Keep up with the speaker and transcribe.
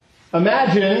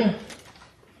Imagine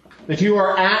that you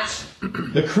are at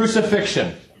the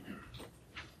crucifixion.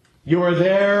 You are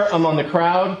there among the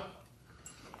crowd,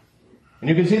 and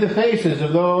you can see the faces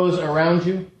of those around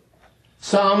you.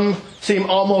 Some seem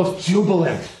almost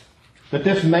jubilant that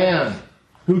this man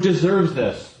who deserves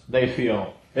this, they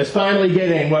feel, is finally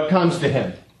getting what comes to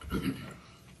him.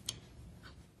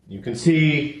 You can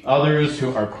see others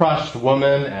who are crushed,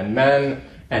 women and men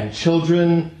and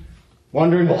children,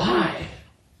 wondering why.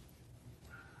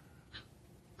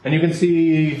 And you can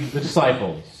see the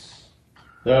disciples,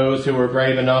 those who were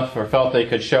brave enough or felt they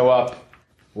could show up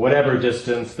whatever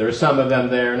distance. There are some of them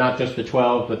there, not just the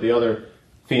 12, but the other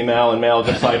female and male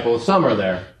disciples. Some are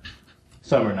there,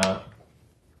 some are not.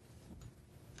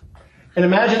 And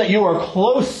imagine that you are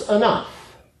close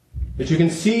enough that you can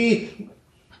see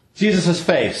Jesus'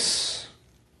 face.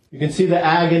 You can see the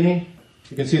agony.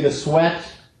 You can see the sweat.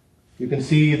 You can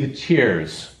see the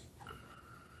tears.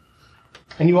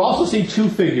 And you also see two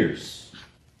figures.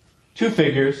 Two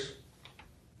figures,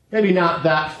 maybe not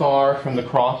that far from the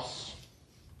cross.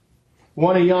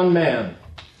 One, a young man,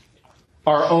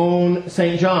 our own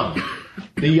St. John,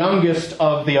 the youngest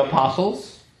of the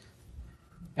apostles,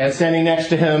 and standing next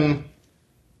to him,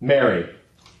 Mary,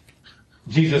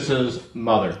 Jesus'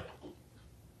 mother.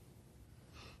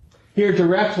 Here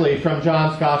directly from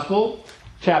John's Gospel,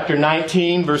 chapter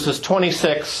 19, verses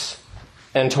 26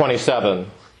 and 27.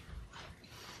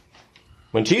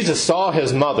 When Jesus saw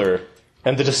his mother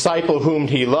and the disciple whom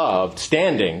he loved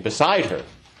standing beside her,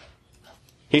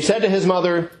 he said to his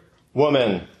mother,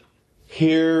 "Woman,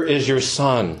 here is your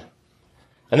son."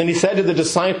 And then he said to the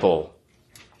disciple,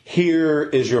 "Here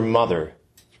is your mother."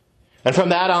 And from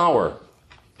that hour,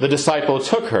 the disciple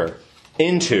took her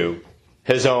into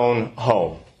his own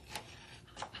home.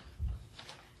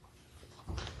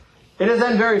 It is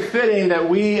then very fitting that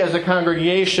we as a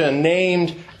congregation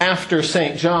named after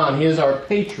St. John, he is our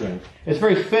patron, it's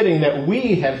very fitting that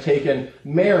we have taken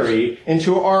Mary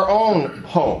into our own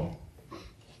home.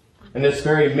 In this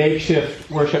very makeshift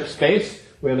worship space,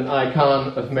 we have an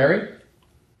icon of Mary.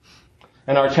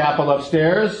 In our chapel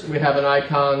upstairs, we have an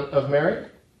icon of Mary.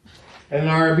 And in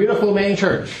our beautiful main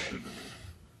church,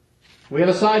 we have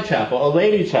a side chapel, a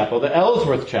lady chapel, the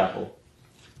Ellsworth Chapel.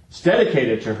 It's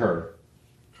dedicated to her.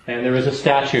 And there is a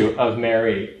statue of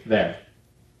Mary there.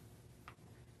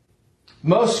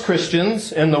 Most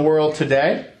Christians in the world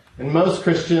today, and most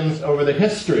Christians over the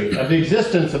history of the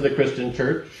existence of the Christian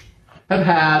church, have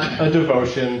had a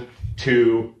devotion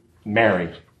to Mary.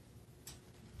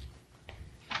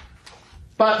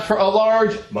 But for a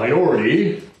large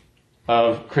minority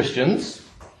of Christians,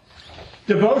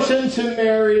 devotion to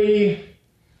Mary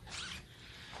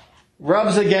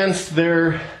rubs against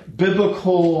their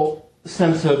biblical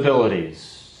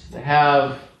sensibilities. They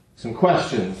have some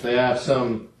questions. They have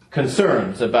some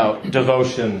concerns about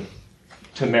devotion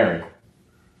to Mary.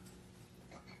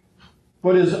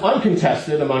 What is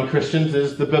uncontested among Christians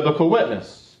is the biblical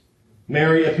witness.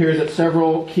 Mary appears at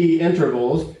several key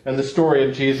intervals in the story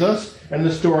of Jesus and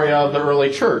the story of the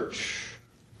early church.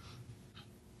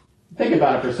 Think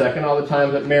about it for a second, all the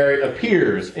times that Mary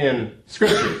appears in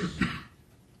Scriptures.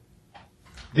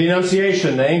 The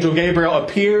Annunciation, the angel Gabriel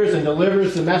appears and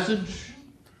delivers the message.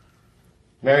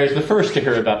 Mary is the first to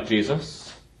hear about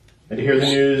Jesus and to hear the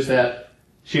news that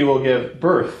she will give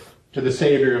birth to the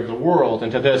Savior of the world.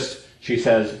 And to this, she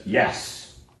says,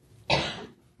 yes.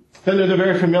 Then there's a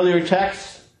very familiar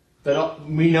text that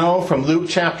we know from Luke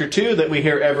chapter 2 that we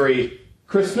hear every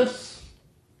Christmas.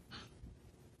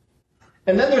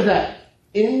 And then there's that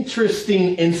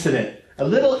interesting incident, a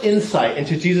little insight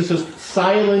into Jesus'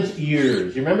 silent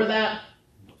years. You remember that?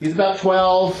 He's about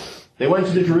 12. They went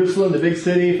to Jerusalem, the big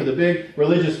city, for the big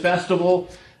religious festival.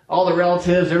 All the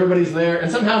relatives, everybody's there.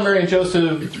 And somehow Mary and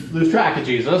Joseph lose track of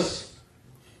Jesus.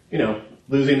 You know,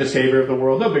 losing the Savior of the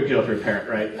world. No big deal for a parent,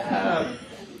 right?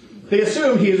 They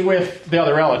assume he's with the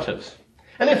other relatives.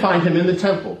 And they find him in the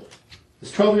temple.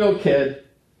 This 12-year-old kid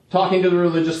talking to the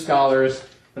religious scholars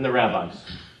and the rabbis.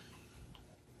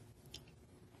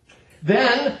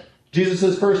 Then,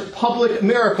 Jesus' first public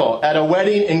miracle at a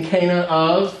wedding in Cana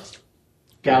of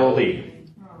Galilee.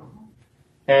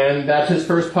 And that's his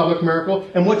first public miracle.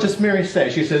 And what does Mary say?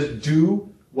 She says,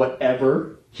 do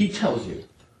whatever he tells you.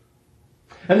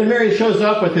 And then Mary shows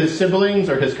up with his siblings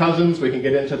or his cousins. We can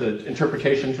get into the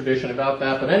interpretation tradition about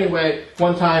that. But anyway,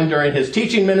 one time during his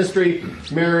teaching ministry,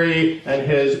 Mary and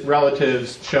his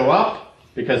relatives show up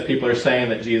because people are saying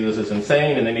that Jesus is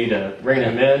insane and they need to bring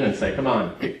him in and say, come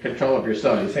on, get control of your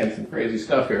son. He's saying some crazy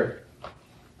stuff here.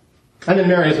 And then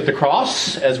Mary is at the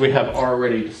cross, as we have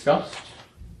already discussed.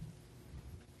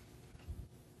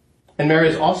 And Mary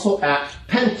is also at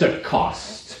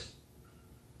Pentecost,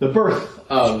 the birth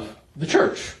of the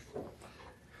church.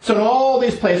 So in all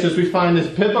these places, we find this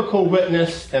biblical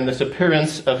witness and this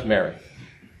appearance of Mary.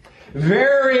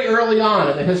 Very early on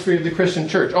in the history of the Christian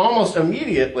church, almost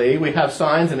immediately, we have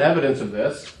signs and evidence of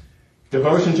this.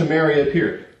 Devotion to Mary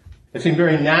appeared. It seemed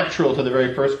very natural to the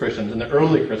very first Christians and the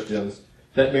early Christians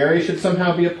that Mary should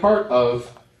somehow be a part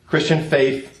of Christian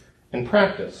faith and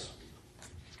practice.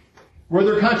 Were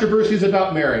there controversies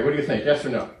about Mary? What do you think? Yes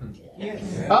or no?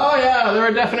 Yes. Oh yeah, there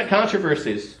are definite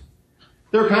controversies.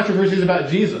 There are controversies about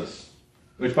Jesus,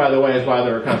 which, by the way, is why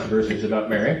there are controversies about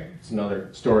Mary. It's another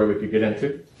story we could get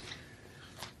into.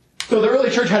 So the early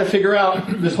church had to figure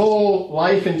out this whole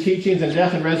life and teachings and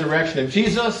death and resurrection of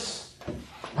Jesus.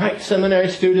 Right, seminary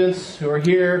students who are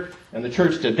here, and the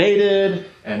church debated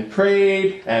and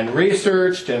prayed and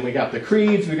researched, and we got the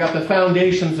creeds, we got the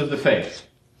foundations of the faith.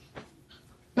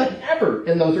 But never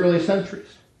in those early centuries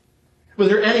was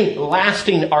there any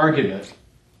lasting argument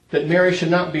that Mary should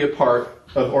not be a part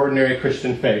of ordinary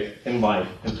Christian faith in life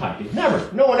and piety. Never.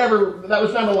 No one ever, that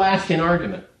was not a lasting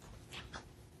argument.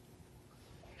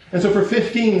 And so for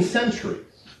 15 centuries,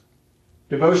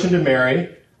 devotion to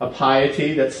Mary, a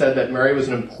piety that said that Mary was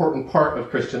an important part of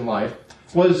Christian life,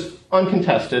 was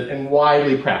uncontested and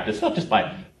widely practiced, not just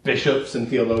by bishops and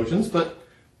theologians, but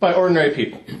by ordinary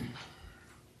people.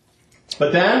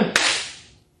 But then,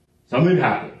 something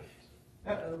happened.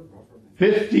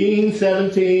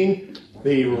 1517,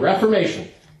 the Reformation.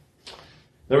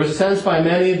 There was a sense by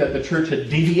many that the church had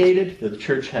deviated, that the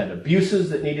church had abuses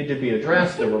that needed to be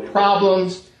addressed, there were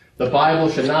problems. The Bible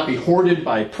should not be hoarded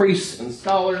by priests and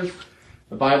scholars.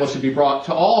 The Bible should be brought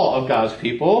to all of God's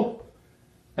people.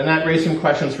 And that raised some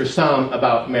questions for some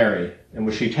about Mary. And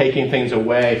was she taking things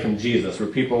away from Jesus? Were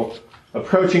people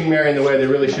approaching Mary in the way they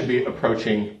really should be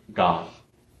approaching God?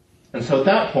 And so at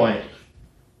that point,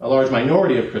 a large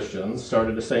minority of Christians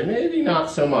started to say, maybe not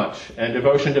so much. And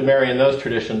devotion to Mary and those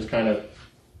traditions kind of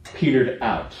petered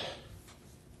out.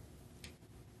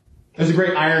 There's a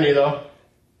great irony, though.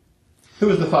 Who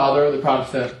was the father of the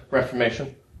Protestant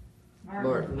Reformation?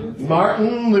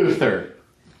 Martin Luther.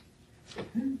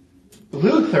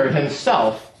 Luther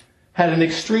himself had an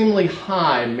extremely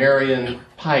high Marian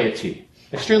piety,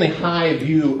 extremely high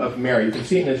view of Mary. You can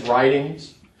see it in his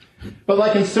writings. But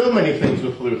like in so many things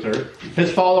with Luther,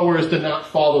 his followers did not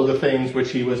follow the things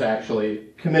which he was actually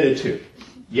committed to.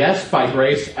 Yes, by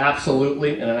grace,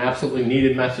 absolutely, and an absolutely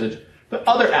needed message. But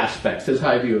other aspects, his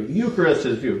high view of the Eucharist,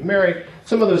 his view of Mary,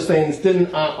 some of those things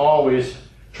didn't always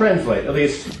translate, at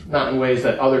least not in ways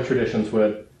that other traditions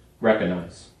would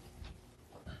recognize.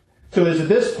 So it is at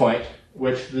this point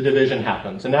which the division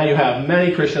happens. And now you have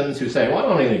many Christians who say, well, I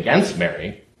don't have anything against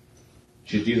Mary.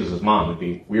 She's Jesus' mom. It'd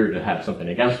be weird to have something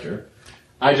against her.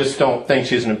 I just don't think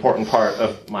she's an important part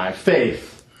of my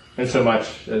faith in so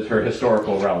much as her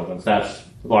historical relevance. That's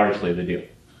largely the deal.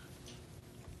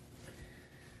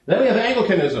 Then we have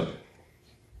Anglicanism.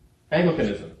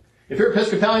 Anglicanism. If you're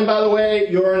Episcopalian, by the way,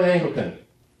 you're an Anglican.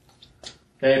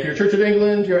 Okay, if you're Church of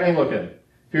England, you're Anglican.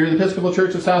 If you're the Episcopal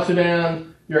Church of South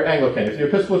Sudan, you're Anglican. If you're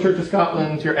Episcopal Church of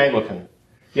Scotland, you're Anglican.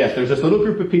 Yes, there's this little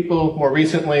group of people more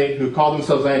recently who call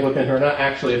themselves Anglican who are not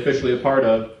actually officially a part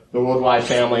of the worldwide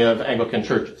family of Anglican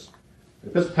churches. The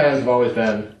Episcopalians have always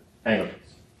been Anglicans.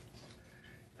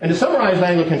 And to summarize the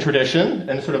Anglican tradition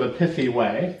in sort of a pithy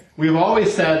way, we've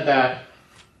always said that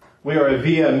we are a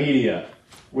via media.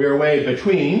 We are a way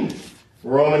between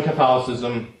Roman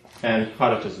Catholicism and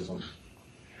Protestantism.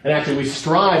 And actually we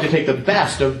strive to take the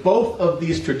best of both of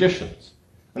these traditions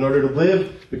in order to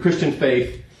live the Christian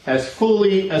faith as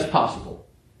fully as possible.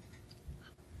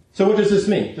 So what does this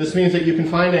mean? This means that you can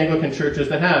find Anglican churches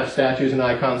that have statues and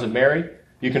icons of Mary.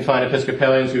 You can find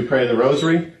Episcopalians who pray the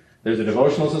rosary. There's a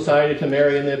devotional society to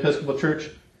Mary in the Episcopal Church.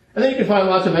 And then you can find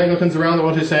lots of Anglicans around the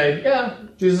world who say, yeah,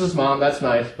 Jesus' mom, that's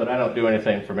nice, but I don't do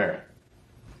anything for Mary.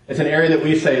 It's an area that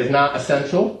we say is not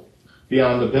essential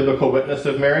beyond the biblical witness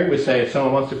of Mary. We say if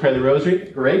someone wants to pray the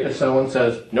rosary, great. If someone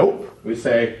says nope, we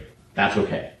say that's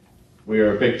okay. We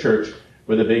are a big church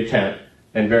with a big tent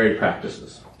and varied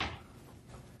practices.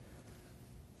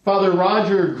 Father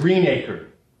Roger Greenacre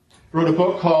wrote a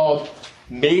book called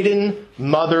Maiden,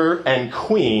 Mother, and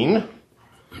Queen,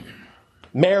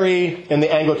 Mary in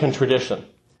the Anglican Tradition.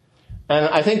 And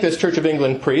I think this Church of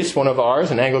England priest, one of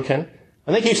ours, an Anglican,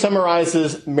 I think he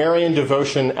summarizes Marian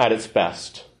devotion at its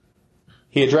best.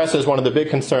 He addresses one of the big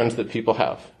concerns that people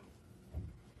have.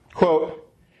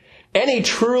 Quote, any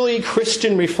truly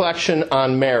Christian reflection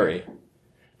on Mary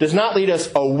does not lead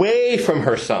us away from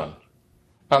her Son.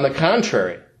 On the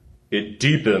contrary, it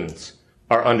deepens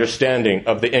our understanding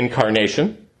of the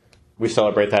Incarnation, We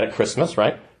celebrate that at Christmas,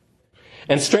 right?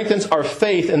 And strengthens our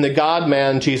faith in the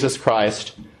God-man, Jesus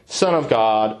Christ, Son of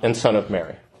God and Son of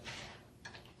Mary.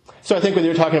 So I think whether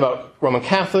you're talking about Roman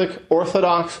Catholic,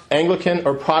 Orthodox, Anglican,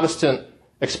 or Protestant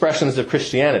expressions of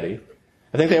Christianity,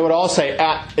 I think they would all say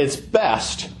at its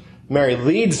best, Mary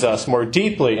leads us more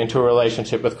deeply into a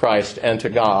relationship with Christ and to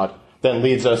God than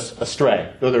leads us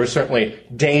astray, though there are certainly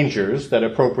dangers that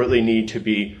appropriately need to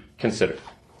be considered.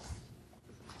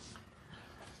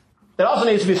 It also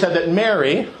needs to be said that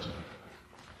Mary,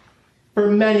 for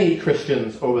many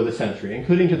Christians over the century,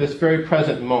 including to this very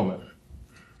present moment,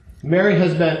 Mary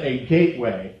has been a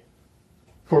gateway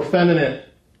for feminine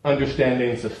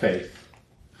understandings of faith,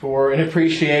 for an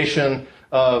appreciation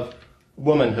of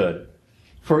womanhood,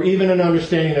 for even an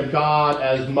understanding of God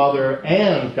as mother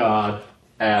and God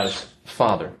as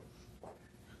father.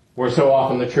 Where so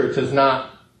often the church has not,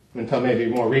 until maybe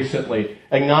more recently,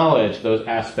 acknowledged those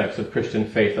aspects of Christian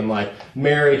faith and life.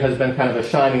 Mary has been kind of a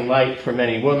shining light for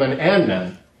many women and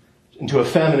men into a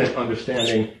feminine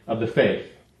understanding of the faith.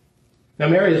 Now,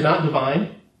 Mary is not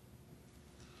divine.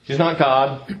 She's not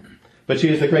God, but she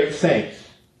is the great saint,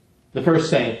 the first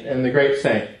saint and the great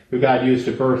saint who God used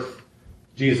to birth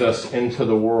Jesus into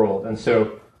the world. And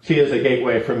so she is a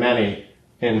gateway for many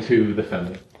into the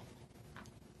feminine.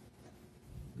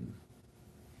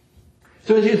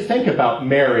 So as you think about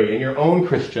Mary in your own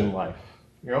Christian life,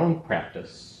 your own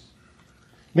practice,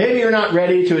 maybe you're not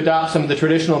ready to adopt some of the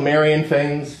traditional Marian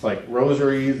things like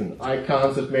rosaries and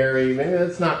icons of Mary. Maybe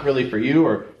that's not really for you,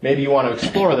 or maybe you want to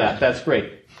explore that. That's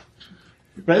great.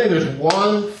 But I think there's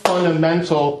one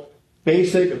fundamental,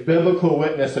 basic biblical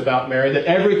witness about Mary that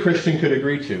every Christian could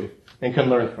agree to and can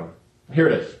learn from. Here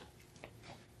it is.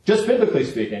 Just biblically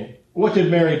speaking, what did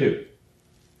Mary do?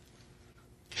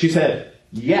 She said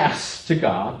yes to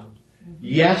God,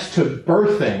 yes to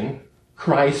birthing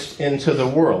Christ into the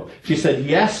world. She said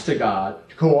yes to God,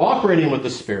 cooperating with the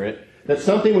Spirit, that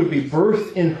something would be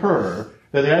birthed in her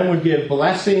that then would give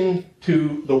blessing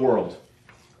to the world.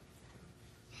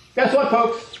 Guess what,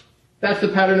 folks? That's the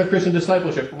pattern of Christian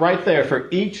discipleship right there for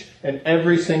each and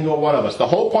every single one of us. The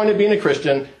whole point of being a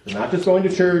Christian is not just going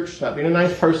to church, not being a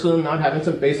nice person, not having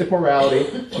some basic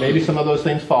morality. Maybe some of those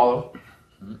things follow.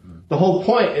 The whole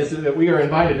point is that we are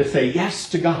invited to say yes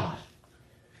to God.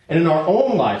 And in our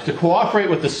own lives, to cooperate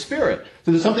with the Spirit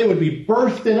so that something would be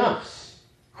birthed in us.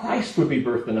 Christ would be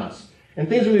birthed in us. And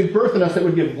things would be birthed in us that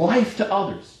would give life to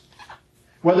others.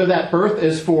 Whether that birth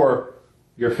is for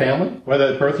your family,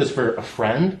 whether that birth is for a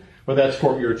friend, whether that's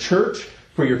for your church,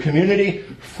 for your community,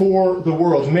 for the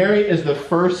world. Mary is the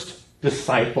first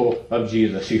disciple of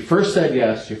Jesus. She first said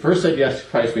yes. She first said yes to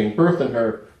Christ being birthed in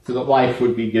her so that life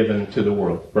would be given to the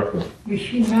world. Brooklyn. Is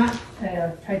she not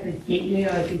a type of gateway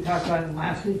like we talked about in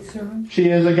last week's sermon? She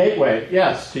is a gateway,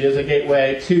 yes. She is a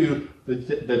gateway to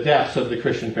the depths of the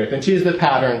Christian faith. And she is the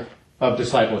pattern of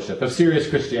discipleship, of serious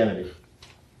Christianity.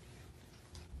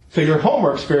 So your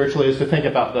homework spiritually is to think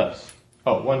about this.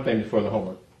 Oh, one thing before the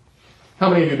homework. How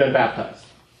many of you have been baptized?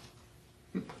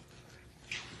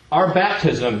 Our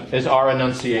baptism is our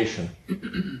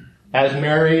annunciation. As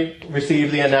Mary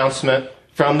received the announcement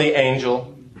from the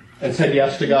angel and said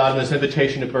yes to God in this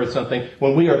invitation to birth something,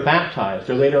 when we are baptized,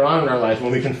 or later on in our lives,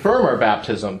 when we confirm our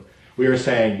baptism, we are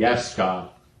saying, yes, God,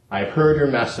 I've heard your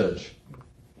message.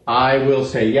 I will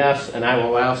say yes, and I will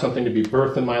allow something to be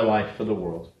birthed in my life for the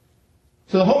world.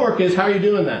 So the homework is, how are you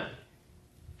doing that?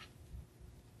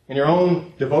 In your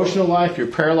own devotional life, your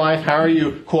prayer life, how are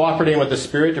you cooperating with the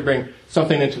Spirit to bring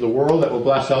something into the world that will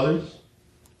bless others?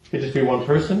 It could just be one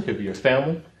person, it could be your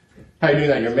family. How are you doing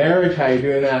that in your marriage? How are you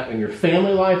doing that in your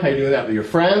family life? How are you doing that with your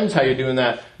friends? How are you doing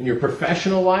that in your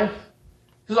professional life?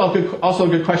 This is also a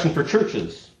good question for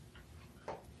churches.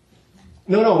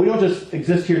 No, we don't just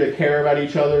exist here to care about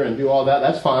each other and do all that.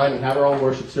 That's fine, and have our own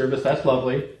worship service. That's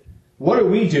lovely. What are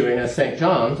we doing as St.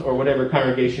 John's, or whatever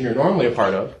congregation you're normally a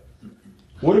part of?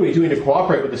 What are we doing to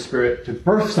cooperate with the Spirit to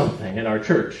birth something in our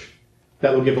church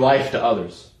that will give life to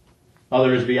others?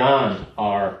 Others beyond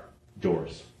our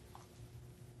doors.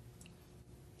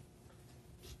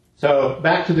 So,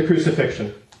 back to the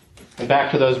crucifixion, and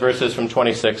back to those verses from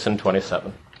 26 and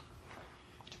 27.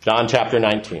 John chapter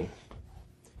 19.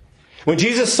 When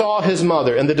Jesus saw his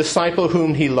mother and the disciple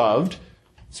whom he loved,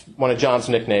 it's one of John's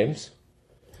nicknames,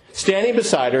 standing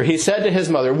beside her, he said to his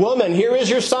mother, "Woman, here is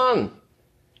your son."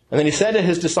 And then he said to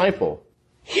his disciple,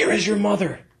 "Here is your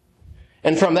mother."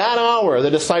 And from that hour, the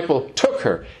disciple took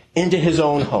her into his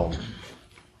own home.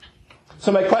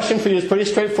 So my question for you is pretty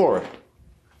straightforward.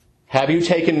 Have you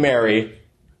taken Mary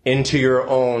into your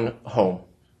own home?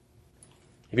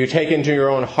 Have you taken into your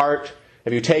own heart?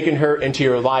 Have you taken her into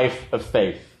your life of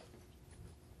faith?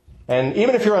 And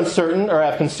even if you're uncertain or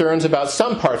have concerns about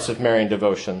some parts of Marian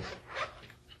devotion,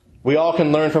 we all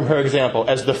can learn from her example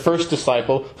as the first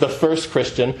disciple, the first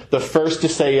Christian, the first to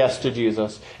say yes to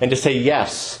Jesus, and to say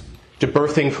yes to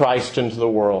birthing Christ into the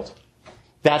world.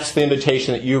 That's the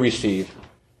invitation that you receive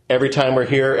every time we're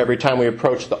here, every time we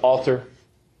approach the altar.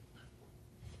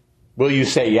 Will you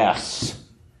say yes?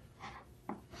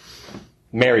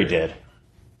 Mary did.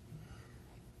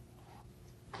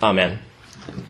 Amen.